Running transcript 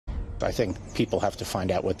I think people have to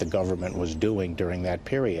find out what the government was doing during that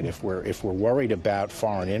period. If we're worried about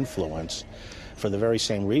foreign influence, for the very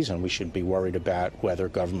same reason, we should be worried about whether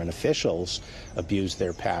government officials abuse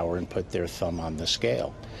their power and put their thumb on the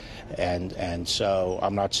scale. And so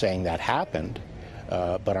I'm not saying that happened,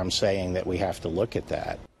 but I'm saying that we have to look at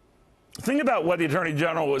that. Think about what the Attorney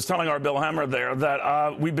General was telling our Bill Hemmer there,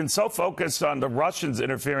 that we've been so focused on the Russians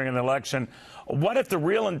interfering in the election. What if the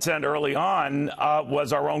real intent early on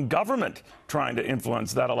was our own government trying to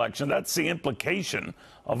influence that election? That's the implication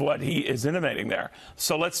of what he is intimating there.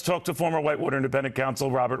 So let's talk to former Whitewater independent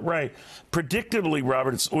counsel Robert Ray. Predictably,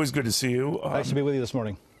 Robert, it's always good to see you. Nice to be with you this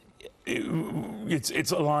morning.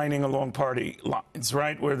 It's aligning along party lines,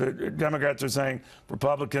 right, where the Democrats are saying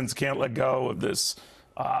Republicans can't let go of this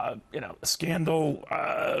scandal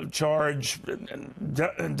charge,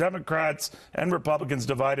 and Democrats and Republicans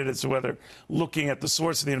divided as to whether looking at the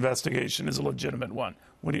source of the investigation is a legitimate one.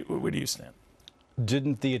 Where do you stand?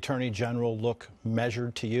 Didn't the Attorney General look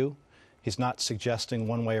measured to you? He's not suggesting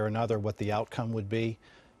one way or another what the outcome would be.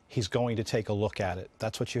 He's going to take a look at it.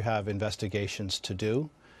 That's what you have investigations to do.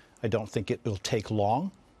 I don't think it will take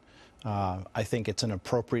long. I think it's an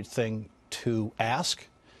appropriate thing to ask.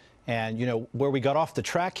 And, you know, where we got off the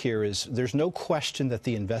track here is there's no question that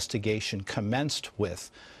the investigation commenced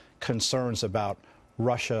with concerns about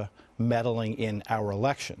Russia meddling in our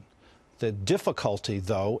election. The difficulty,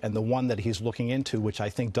 though, and the one that he's looking into, which I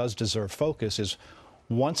think does deserve focus, is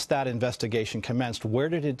once that investigation commenced, where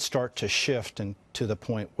did it start to shift and to the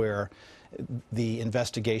point where the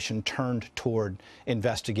investigation turned toward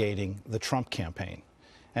investigating the Trump campaign?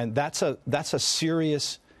 And that's a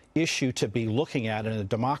serious issue to be looking at in a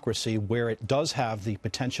democracy where it does have the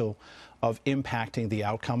potential of impacting the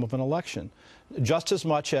outcome of an election. Just as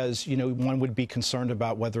much as, you know, one would be concerned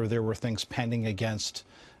about whether there were things pending against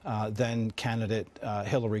then candidate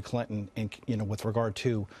Hillary Clinton, with regard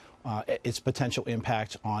to its potential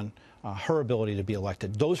impact on her ability to be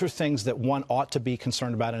elected. Those are things that one ought to be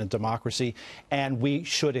concerned about in a democracy, and we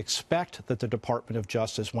should expect that the Department of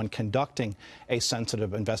Justice, when conducting a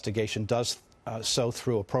sensitive investigation, does so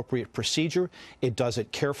through appropriate procedure. It does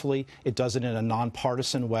it carefully. It does it in a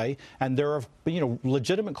nonpartisan way. And there are,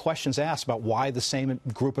 legitimate questions asked about why the same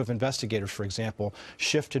group of investigators, for example,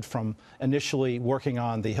 shifted from initially working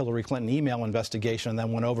on the Hillary Clinton email investigation and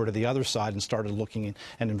then went over to the other side and started looking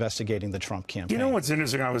and investigating the Trump campaign. You know what's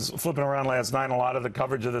interesting? I was flipping around last night, a lot of the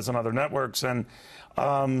coverage of this on other networks, and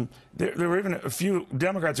there were even a few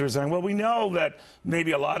Democrats who were saying, well, we know that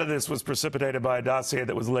maybe a lot of this was precipitated by a dossier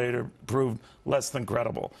that was later proved less than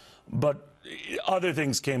credible. But other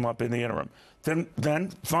things came up in the interim.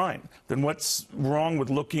 Then fine. Then what's wrong with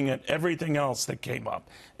looking at everything else that came up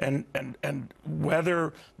and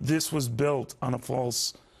whether this was built on a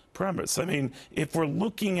false premise? I mean, if we're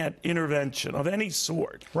looking at intervention of any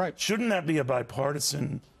sort, right, shouldn't that be a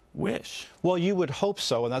bipartisan wish? Well, you would hope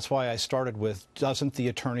so, and that's why I started with, doesn't the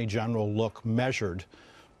Attorney General look measured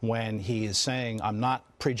when he is saying, I'm not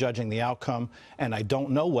prejudging the outcome, and I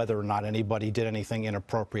don't know whether or not anybody did anything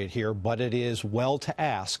inappropriate here, but it is well to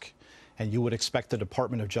ask, and you would expect the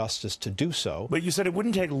Department of Justice to do so. But you said it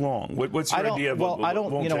wouldn't take long. What's your idea of well, I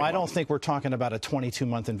don't think we're talking about a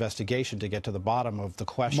 22-month investigation to get to the bottom of the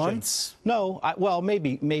question. Months? No, well,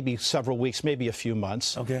 maybe several weeks, maybe a few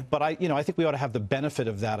months. Okay. But I think we ought to have the benefit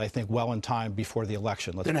of that, I think, well in time before the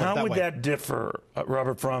election. Then how would that differ,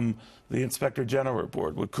 Robert, from the Inspector General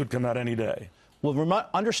report, which could come out any day? Well,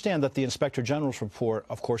 understand that the Inspector General's report,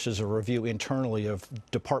 of course, is a review internally of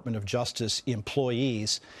Department of Justice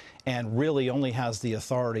employees and really only has the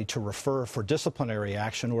authority to refer for disciplinary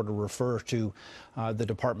action or to refer to the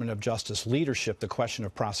Department of Justice leadership the question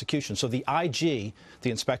of prosecution. So the IG,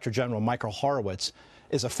 the Inspector General, Michael Horowitz,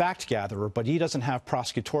 is a fact gatherer, but he doesn't have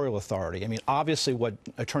prosecutorial authority. I mean, obviously what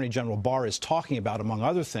Attorney General Barr is talking about, among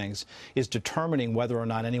other things, is determining whether or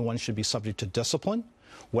not anyone should be subject to discipline,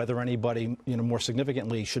 whether anybody, more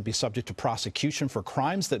significantly, should be subject to prosecution for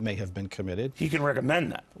crimes that may have been committed. He can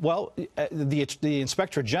recommend that. Well, the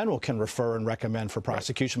Inspector General can refer and recommend for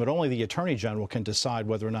prosecution, right, but only the Attorney General can decide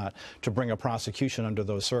whether or not to bring a prosecution under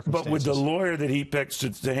those circumstances. But with the lawyer that he picks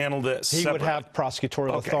to handle this, he would have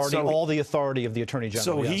prosecutorial authority, so all the authority of the Attorney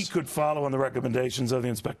General. So he could follow on the recommendations of the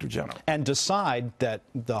Inspector General and decide that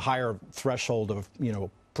the higher threshold of,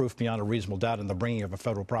 proof beyond a reasonable doubt and the bringing of a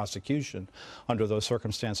federal prosecution under those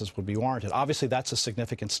circumstances would be warranted. Obviously, that's a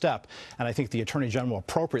significant step, and I think the Attorney General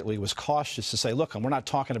appropriately was cautious to say, look, we're not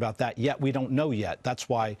talking about that yet. We don't know yet. That's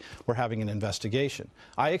why we're having an investigation.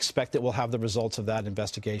 I expect that we'll have the results of that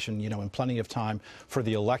investigation, in plenty of time for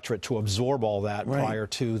the electorate to absorb all that prior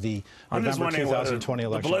to the November 2020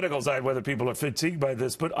 election. The political side, whether people are fatigued by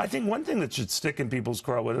this, but I think one thing that should stick in people's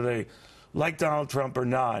craw, whether they like Donald Trump or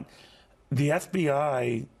not, the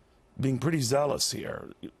FBI being pretty zealous here,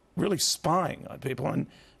 really spying on people. And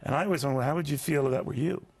I always wonder, how would you feel if that were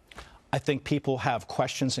you? I think people have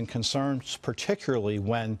questions and concerns, particularly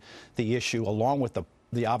when the issue, along with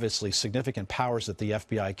the obviously significant powers that the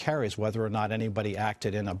FBI carries, whether or not anybody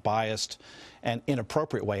acted in a biased and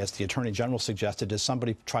inappropriate way, as the Attorney General suggested, does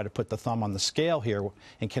somebody try to put the thumb on the scale here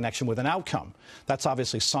in connection with an outcome? That's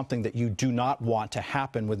obviously something that you do not want to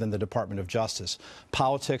happen within the Department of Justice.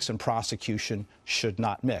 Politics and prosecution should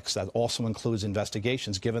not mix. That also includes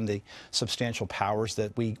investigations, given the substantial powers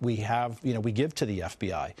that we have, we give to the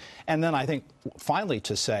FBI. And then I think, finally,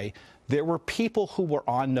 to say, there were people who were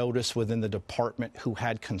on notice within the department who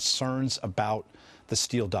had concerns about the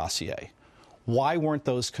Steele dossier. Why weren't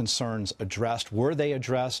those concerns addressed? Were they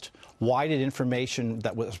addressed? Why did information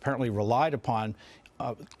that was apparently relied upon,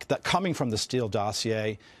 that coming from the Steele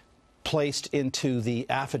dossier, placed into the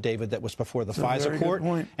affidavit that was before the FISA court?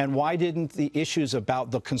 And why didn't the issues about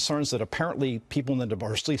the concerns that apparently people in the,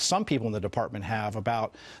 or at least some people in the department have,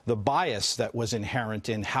 about the bias that was inherent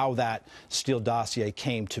in how that Steele dossier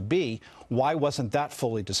came to be, why wasn't that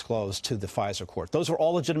fully disclosed to the FISA court? Those are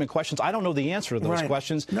all legitimate questions. I don't know the answer to those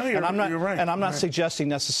questions. No, you're right. And I'm not suggesting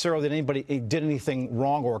necessarily that anybody did anything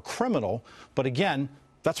wrong or criminal, but again,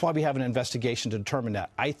 that's why we have an investigation to determine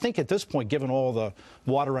that. I think at this point, given all the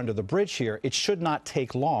water under the bridge here, it should not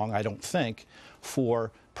take long, I don't think,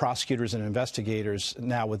 for prosecutors and investigators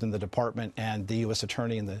now within the department and the U.S.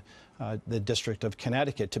 Attorney in the District of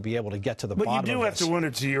Connecticut to be able to get to the bottom of this. But you do have to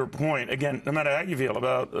wonder, to your point, again, no matter how you feel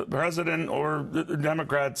about the president or the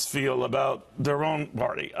Democrats feel about their own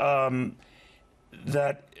party,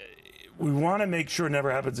 that we want to make sure it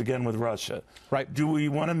never happens again with Russia. Right. Do we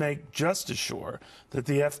want to make just as sure that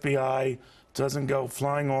the FBI doesn't go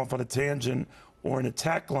flying off on a tangent or an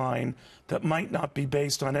attack line that might not be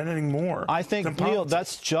based on anything more? I think, Neil,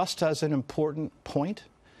 that's just as an important point.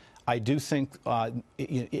 I do think,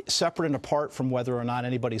 separate and apart from whether or not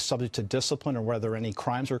anybody's subject to discipline or whether any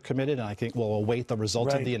crimes are committed, and I think we'll await the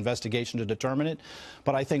results of the investigation to determine it.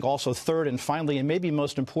 But I think also third and finally, and maybe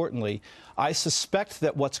most importantly, I suspect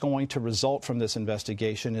that what's going to result from this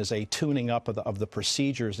investigation is a tuning up of the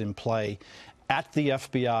procedures in play at the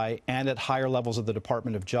FBI and at higher levels of the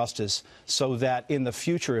Department of Justice, so that in the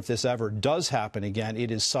future, if this ever does happen again,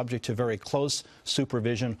 it is subject to very close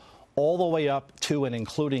supervision, all the way up to and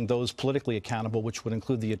including those politically accountable, which would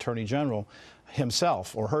include the Attorney General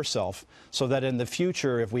himself or herself, so that in the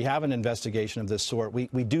future, if we have an investigation of this sort, we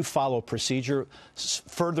do follow procedure.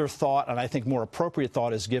 Further thought, and I think more appropriate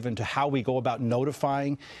thought, is given to how we go about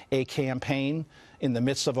notifying a campaign in the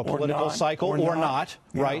midst of a political cycle or not,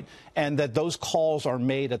 right? And that those calls are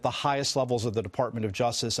made at the highest levels of the Department of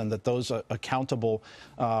Justice, and that those accountable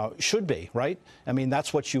should be, right? I mean,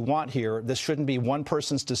 that's what you want here. This shouldn't be one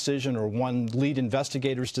person's decision or one lead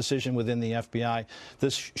investigator's decision within the FBI.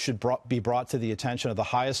 This should be brought to the attention of the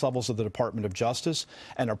highest levels of the Department of Justice.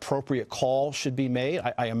 An appropriate call should be made.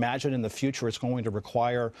 I imagine in the future it's going to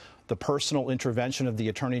require the personal intervention of the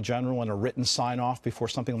Attorney General and a written sign-off before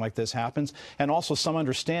something like this happens, and also some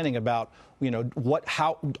understanding about,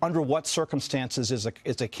 under what circumstances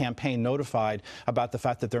is a campaign notified about the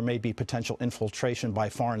fact that there may be potential infiltration by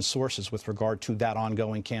foreign sources with regard to that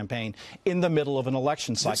ongoing campaign in the middle of an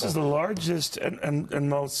election cycle. This is the largest and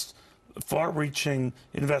most far-reaching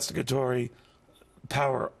investigatory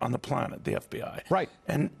power on the planet, the FBI. Right.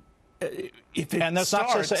 And if it and that's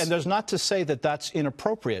starts, not to say, and there's not to say that that's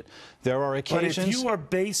inappropriate. There are occasions. But if you are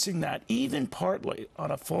basing that even partly on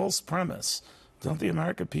a false premise, don't the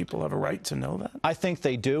American people have a right to know that? I think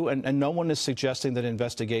they do, and no one is suggesting that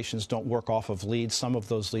investigations don't work off of leads. Some of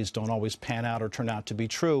those leads don't always pan out or turn out to be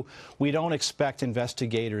true. We don't expect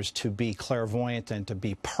investigators to be clairvoyant and to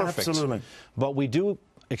be perfect. Absolutely. But we do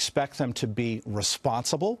expect them to be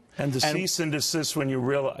responsible. And to cease and desist when you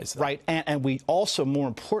realize that. Right. And we also, more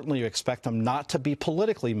importantly, expect them not to be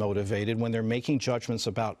politically motivated when they're making judgments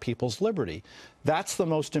about people's liberty. That's the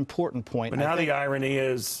most important point. But now the irony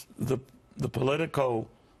is the political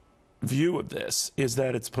view of this is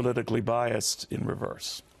that it's politically biased in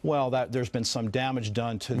reverse. Well, there's been some damage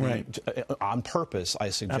done to on purpose, I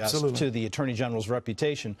suggest, to the Attorney General's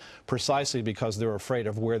reputation, precisely because they're afraid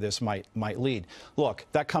of where this might lead. Look,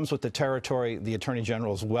 that comes with the territory. The Attorney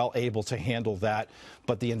General is well able to handle that,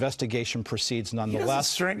 but the investigation proceeds nonetheless. He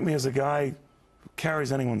doesn't strike me as a guy who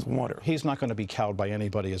carries anyone's water. He's not going to be cowed by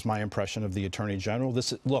anybody, is my impression of the Attorney General.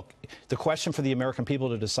 Look, the question for the American people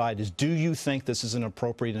to decide is, do you think this is an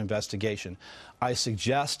appropriate investigation? I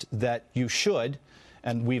suggest that you should.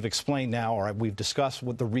 And we've explained now, or we've discussed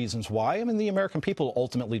what the reasons why. I mean, the American people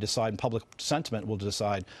ultimately decide, and public sentiment will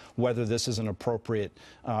decide whether this is an appropriate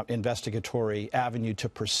investigatory avenue to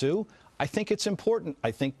pursue. I think it's important.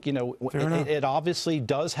 I think, you know, it obviously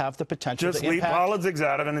does have the potential to impact. Just leave politics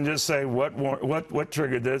out of it and just say what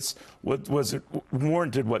triggered this, what was it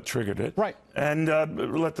warranted, what triggered it. Right. And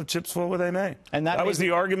let the chips fall where they may. And that was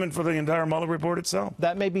the argument for the entire Mueller report itself.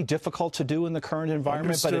 That may be difficult to do in the current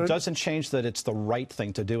environment, but it doesn't change that it's the right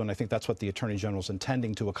thing to do, and I think that's what the Attorney General is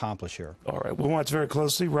intending to accomplish here. All right. We'll watch very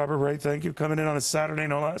closely. Robert Ray, thank you. Coming in on a Saturday,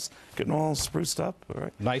 no less. Getting all spruced up. All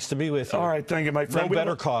right. Nice to be with you. All right. Thank you, my friend. No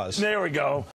better cause. There we go.